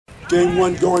Game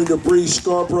one going to Bree,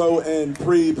 Scarbrough, and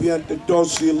Bree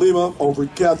Piantadosi-Lima over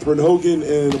Catherine Hogan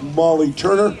and Molly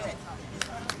Turner.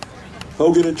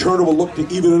 Hogan and Turner will look to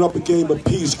even it up a game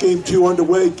apiece. Game two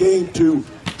underway. Game two,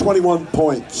 21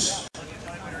 points.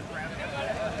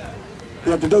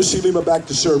 Piantadosi-Lima back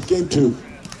to serve. Game two.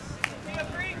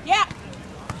 Yeah.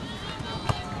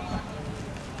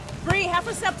 Bree, half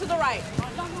a step to the right.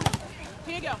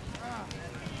 Here you go.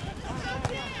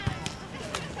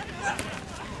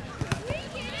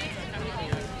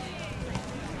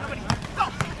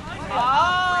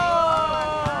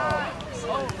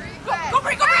 Go,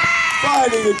 Bree, go, Bree!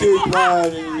 Finding a deep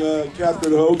line,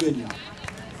 Catherine Hogan.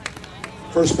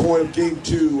 First point of game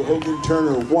two, Hogan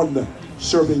Turner, 1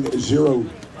 serving 0.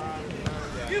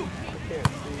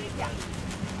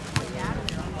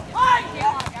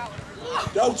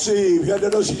 Zolezzi,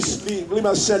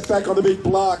 Piantadosi-Lima set back on the big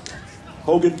block.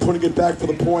 Hogan putting it back for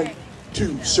the point.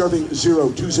 2 serving 0,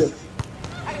 2-zip.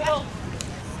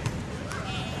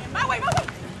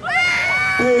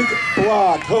 Big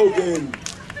block, Hogan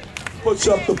puts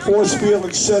up the force field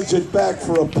and sends it back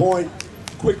for a point.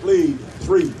 Quick lead,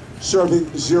 3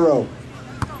 serving 0.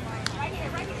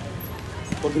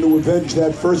 Looking to avenge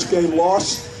that first game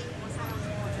loss.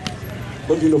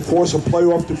 Looking to force a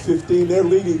playoff to 15. They're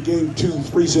leading game 2,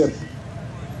 3-zip.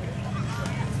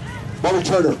 Molly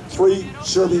Turner, 3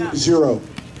 serving 0.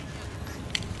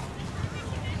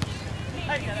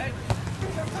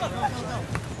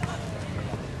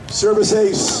 Service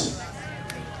ace,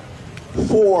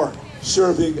 4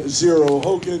 serving 0.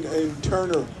 Hogan and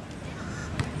Turner.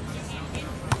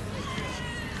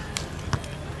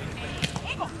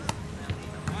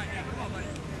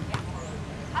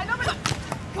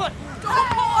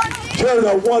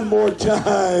 Turner one more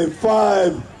time,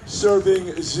 5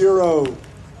 serving 0.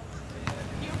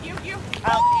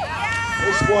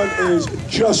 This one is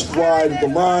just wide of the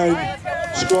line.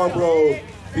 Scarbrough,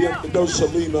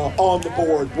 Piantadosi-Lima on the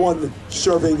board, 1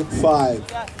 serving 5.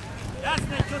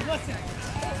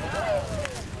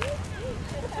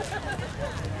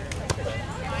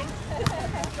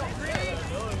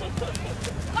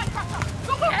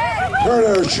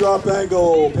 Turner, sharp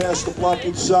angle, past the block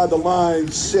inside the line,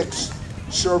 6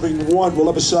 serving 1. We'll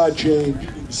have a side change,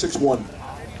 6-1.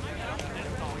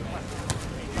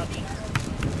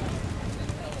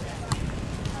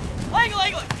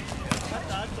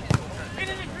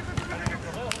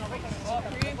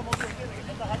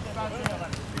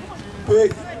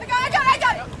 Big. I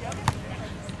got it.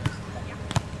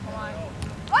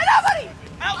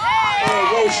 Oh,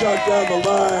 roll shot down the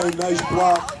line. Nice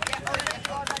block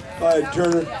by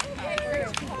Turner.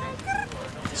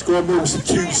 Score moves to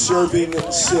 2 serving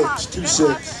 6.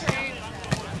 2-6.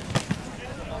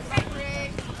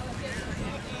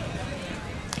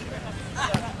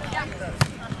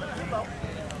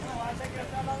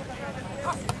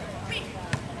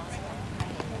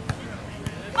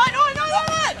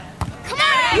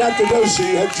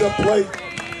 Piantadosi heads up plate,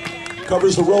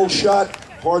 covers the roll shot,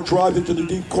 hard drive into the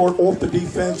deep court, off the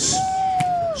defense.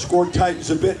 Score tightens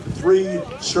a bit, 3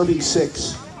 serving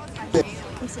 6.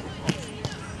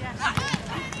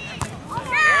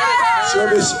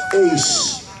 Service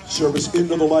ace, service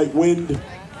into the light wind.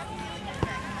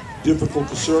 Difficult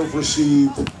to serve,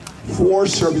 receive, 4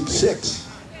 serving 6.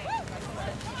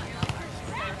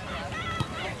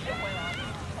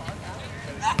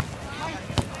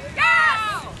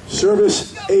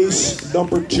 Service ace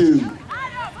number 2,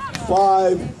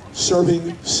 5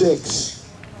 serving 6.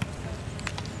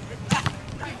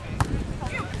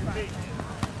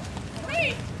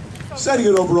 Setting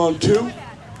it over on 2.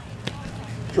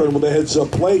 Turning with a heads up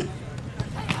plate.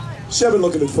 7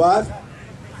 looking at 5.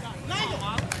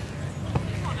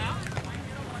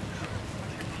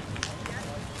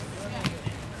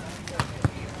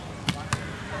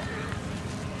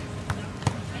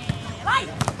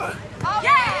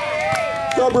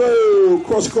 Scarbrough,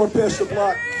 cross court past the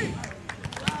block.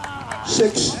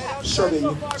 6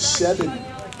 serving 7.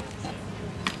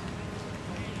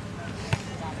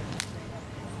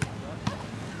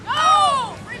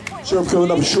 Serve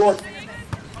coming up short.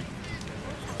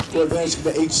 Score advancing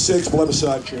to 8-6. We'll have a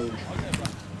side change.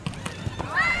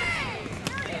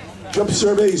 Jump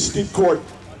serve ace, deep court.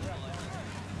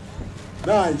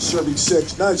 9 serving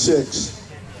 6. 9-6.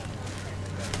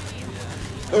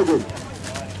 Over.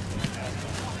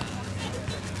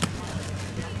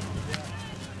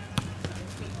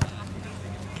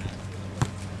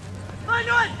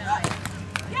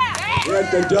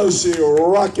 Piantadosi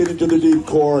rocket into the deep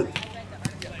court.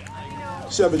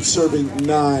 7 serving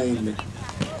 9.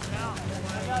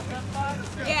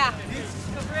 Yeah.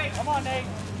 Come on, Nate.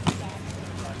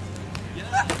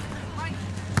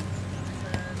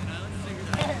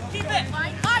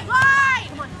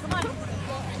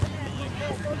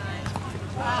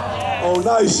 Oh,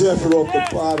 nice effort off the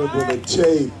bottom with the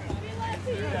tape.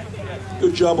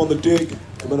 Good job on the dig.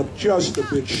 Coming up just a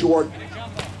bit short.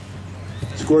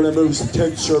 Score that moves to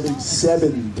 10, serving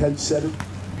 7. 10-7.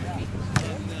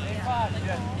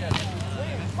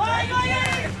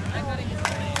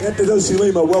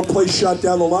 Piantadosi-Lima, well-placed shot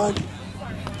down the line.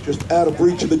 Just out of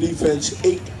reach of the defense.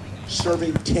 8,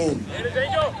 serving 10.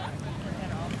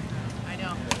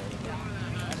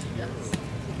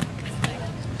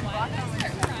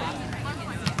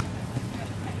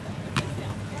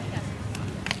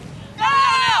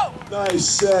 Nice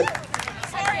set.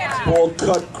 Ball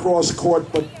cut cross court,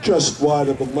 but just wide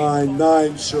of the line.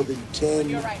 9, serving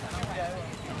 10.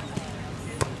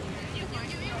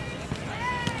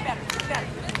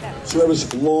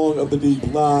 Service long of the deep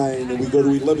line, and we go to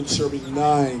 11, serving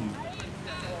 9.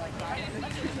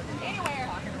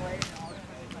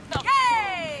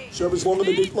 Service long of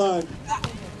the deep line.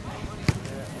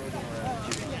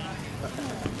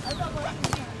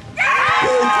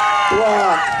 Big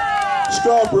block.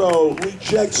 Scarbrough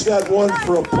rejects that one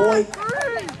for a point.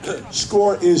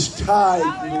 Score is tied,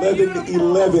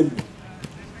 11-11.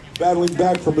 Battling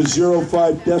back from a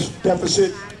 0-5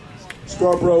 deficit.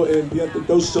 Scarbrough and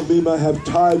Piantadosi-Lima have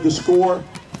tied the score.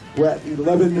 We're at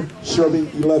 11, serving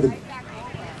 11.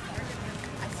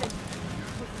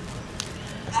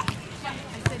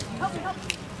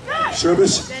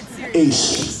 Service,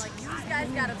 ace. Like, you guys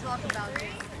gotta talk about it.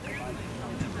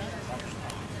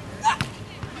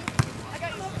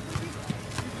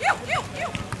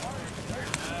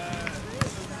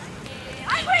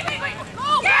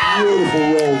 Beautiful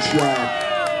roll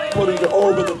shot. Putting it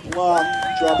over the block,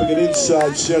 dropping it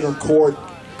inside center court.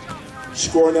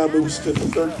 Score now moves to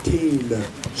 13,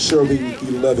 serving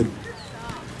 11.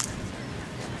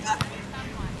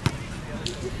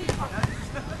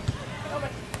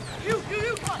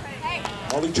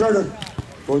 Ollie Turner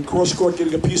going cross court,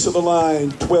 getting a piece of the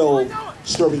line. 12,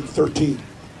 serving 13.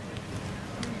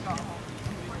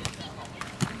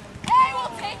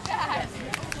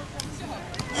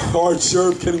 Hard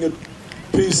serve, getting a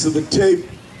piece of the tape,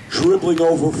 dribbling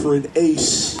over for an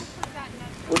ace.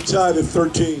 We're tied at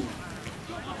 13.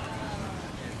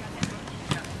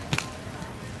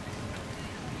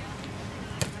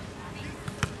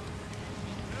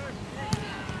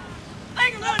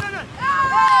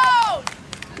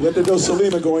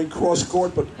 Piantadosi-Lima going cross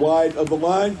court, but wide of the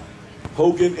line.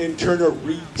 Hogan and Turner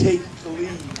retake the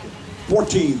lead.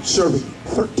 14, serving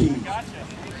 13.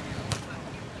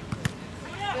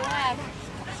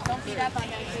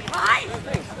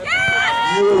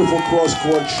 Beautiful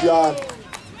cross-court shot.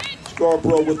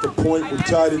 Scarbrough with the point. We're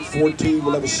tied at 14.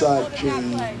 We'll have a side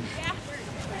change.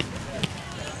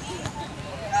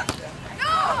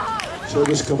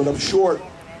 Service coming up short.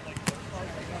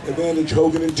 Advantage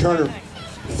Hogan and Turner.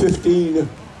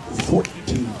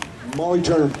 15-14. Molly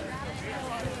Turner.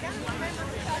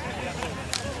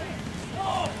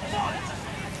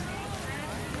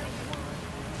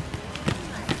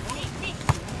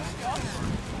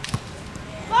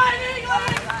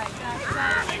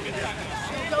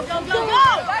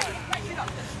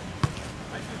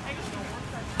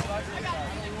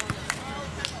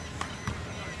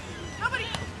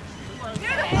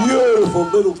 Beautiful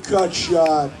little cut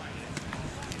shot.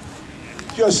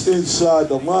 Just inside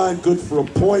the line, good for a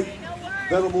point.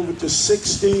 That'll move it to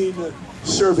 16,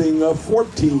 serving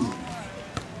 14.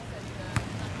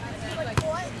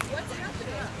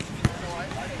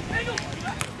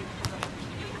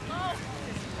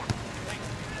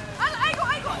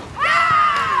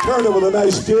 Turner with a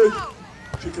nice dig.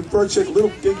 She converts it.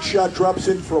 Little dig shot drops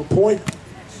in for a point.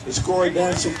 The score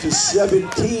advancing to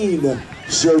 17,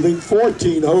 serving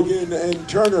 14. Hogan and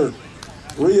Turner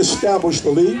reestablish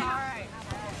the lead.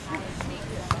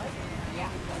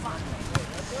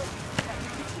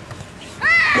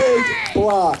 Big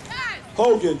block.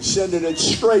 Hogan sending it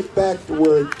straight back to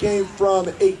where it came from.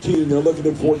 18. They're looking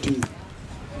at 14.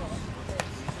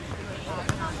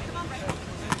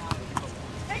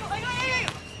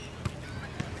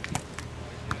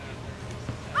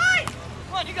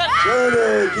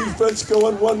 Turner, defense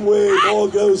going one way, ball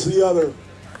goes the other.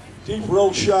 Deep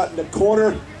roll shot in the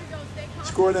corner.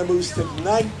 Score that moves to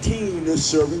 19, is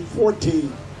serving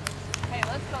 14.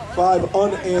 5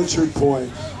 unanswered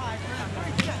points.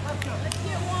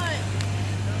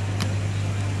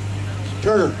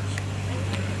 Turner.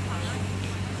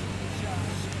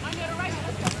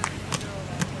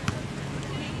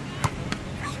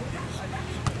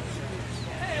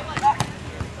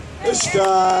 This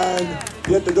time,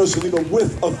 Piantadosi-Lima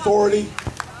with authority,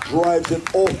 drives it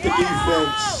off the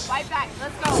defense.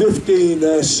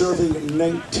 15, serving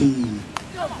 19.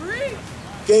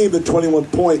 game at 21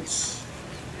 points.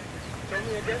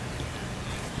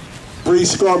 Bree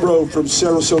Scarbrough from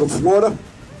Sarasota, Florida.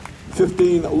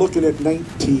 15 looking at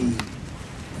 19.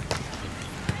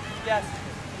 Yes.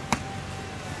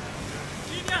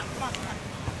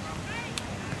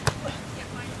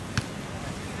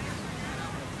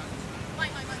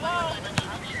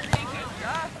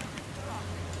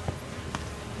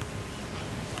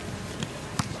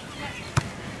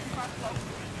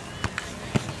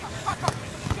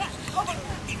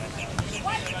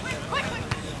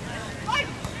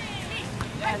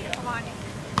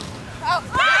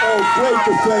 Oh, great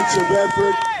defensive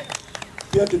effort.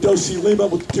 Piantadosi-Lima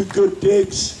with 2 good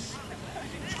digs.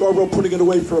 Scarbrough putting it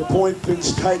away for a point.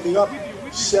 Things tightening up.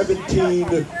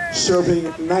 17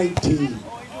 serving 19.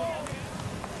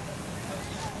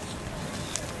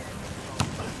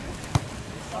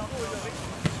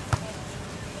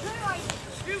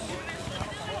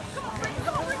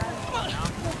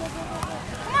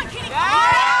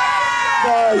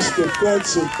 Nice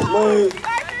defensive play.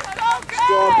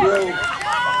 Scarbrough,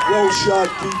 roll shot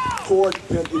deep court.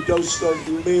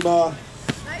 Piantadosi-Lima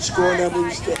scoring that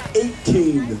moves to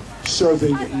 18,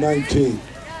 serving 19.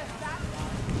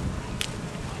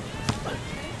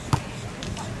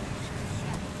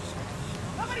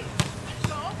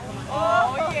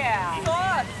 Oh, yeah.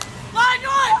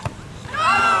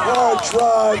 Hard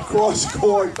drive, cross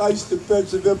court. Nice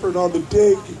defensive effort on the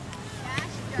dig.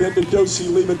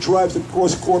 Piantadosi-Lima drives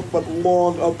across court, but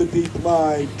long of the deep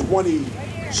line. 20,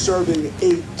 serving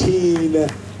 18.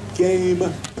 Game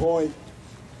point.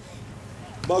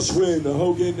 Must win.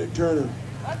 Hogan Turner.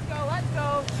 Let's go, let's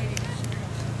go.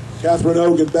 Catherine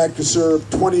Hogan back to serve.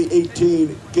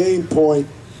 2018 game point.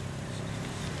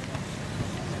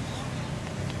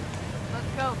 Let's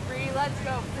go, Bree. Let's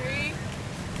go, Bree.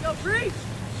 Go, Bree.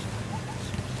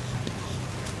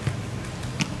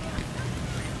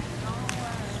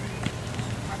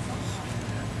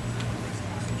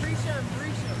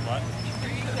 What?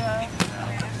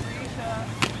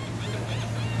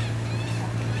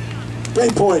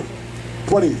 Game point.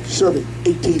 20, serving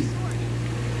 18.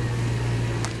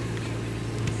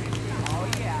 Oh,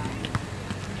 yeah.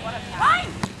 What a time.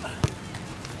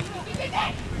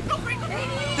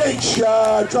 Big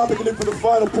shot. Dropping it in for the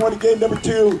final point of game number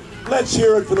 2. Let's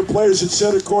hear it for the players at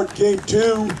center court. Game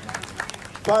 2.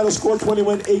 Final score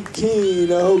 21-18.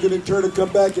 Hogan and Turner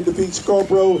come back and defeat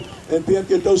Scarbrough and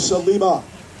Piantadosi-Lima.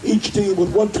 Each team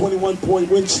with 121-point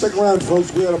win. Stick around,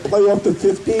 folks. We got a playoff to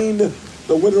 15.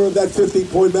 The winner of that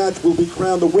 15-point match will be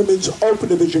crowned the Women's Open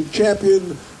Division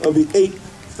champion of the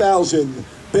 8,000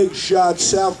 Big Shot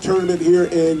South Tournament here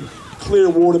in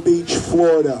Clearwater Beach,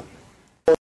 Florida.